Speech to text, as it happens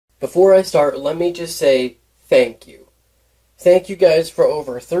before I start, let me just say thank you. Thank you guys for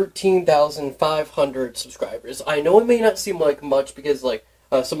over 13,500 subscribers. I know it may not seem like much because, like,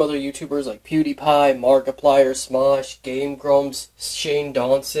 some other YouTubers like PewDiePie, Markiplier, Smosh, Game Grumps, Shane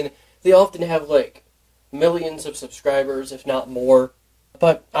Dawson, they often have, like, millions of subscribers, if not more.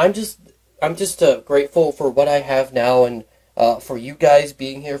 But I'm just grateful for what I have now and for you guys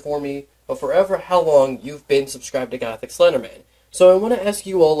being here for me forever how long you've been subscribed to Gothic Slenderman. So I want to ask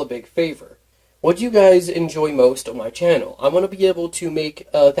you all a big favor. What do you guys enjoy most on my channel? I want to be able to make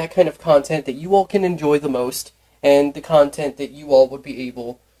that kind of content that you all can enjoy the most, and the content that you all would be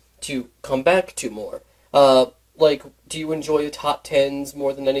able to come back to more. Like, do you enjoy the top 10s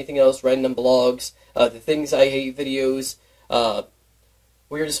more than anything else, random blogs, the things I hate videos,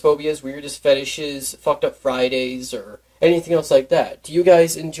 weirdest phobias, weirdest fetishes, fucked up Fridays, or anything else like that? Do you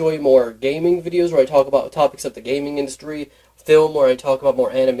guys enjoy more gaming videos where I talk about topics of the gaming industry, film where I talk about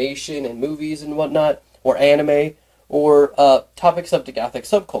more animation and movies and whatnot, or anime, or topics of the Gothic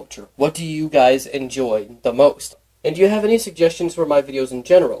subculture? What do you guys enjoy the most? And do you have any suggestions for my videos in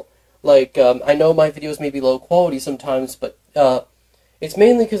general? Like, I know my videos may be low quality sometimes, but it's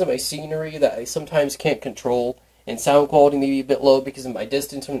mainly because of my scenery that I sometimes can't control, and sound quality may be a bit low because of my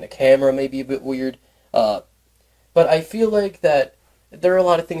distance from the camera may be a bit weird. But I feel like that there are a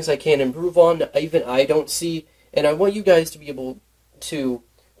lot of things I can improve on, even I don't see, and I want you guys to be able to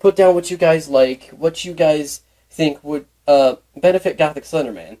put down what you guys like, what you guys think would benefit Gothic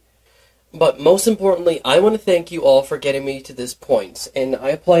Slenderman. But most importantly, I want to thank you all for getting me to this point, and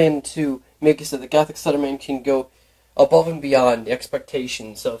I plan to make it so that Gothic Slenderman can go above and beyond the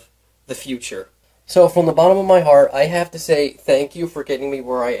expectations of the future. So from the bottom of my heart, I have to say thank you for getting me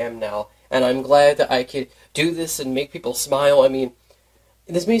where I am now, and I'm glad that I could do this and make people smile. I mean,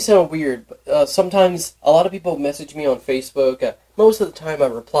 this may sound weird, but sometimes a lot of people message me on Facebook. Most of the time I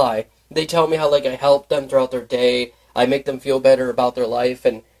reply. They tell me how, like, I help them throughout their day, I make them feel better about their life,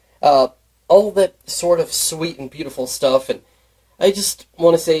 and all that sort of sweet and beautiful stuff, and I just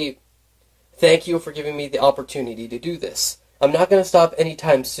want to say thank you for giving me the opportunity to do this. I'm not going to stop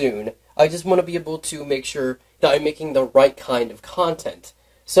anytime soon. I just want to be able to make sure that I'm making the right kind of content.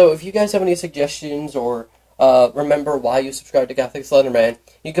 So if you guys have any suggestions or remember why you subscribe to Gothic Slenderman,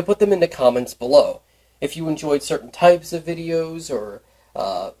 you can put them in the comments below. If you enjoyed certain types of videos or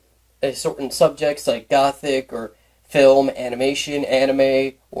certain subjects like Gothic or film, animation,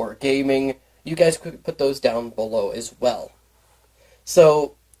 anime, or gaming, you guys could put those down below as well.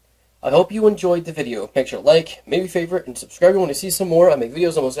 So, I hope you enjoyed the video. Make sure to like, maybe favorite, and subscribe if you want to see some more. I make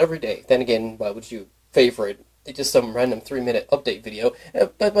videos almost every day. Then again, why would you favorite? It's just some random 3-minute update video,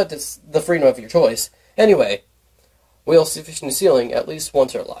 but it's the freedom of your choice. Anyway, we all see fish in the ceiling at least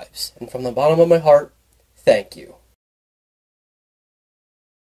once in our lives. And from the bottom of my heart, thank you.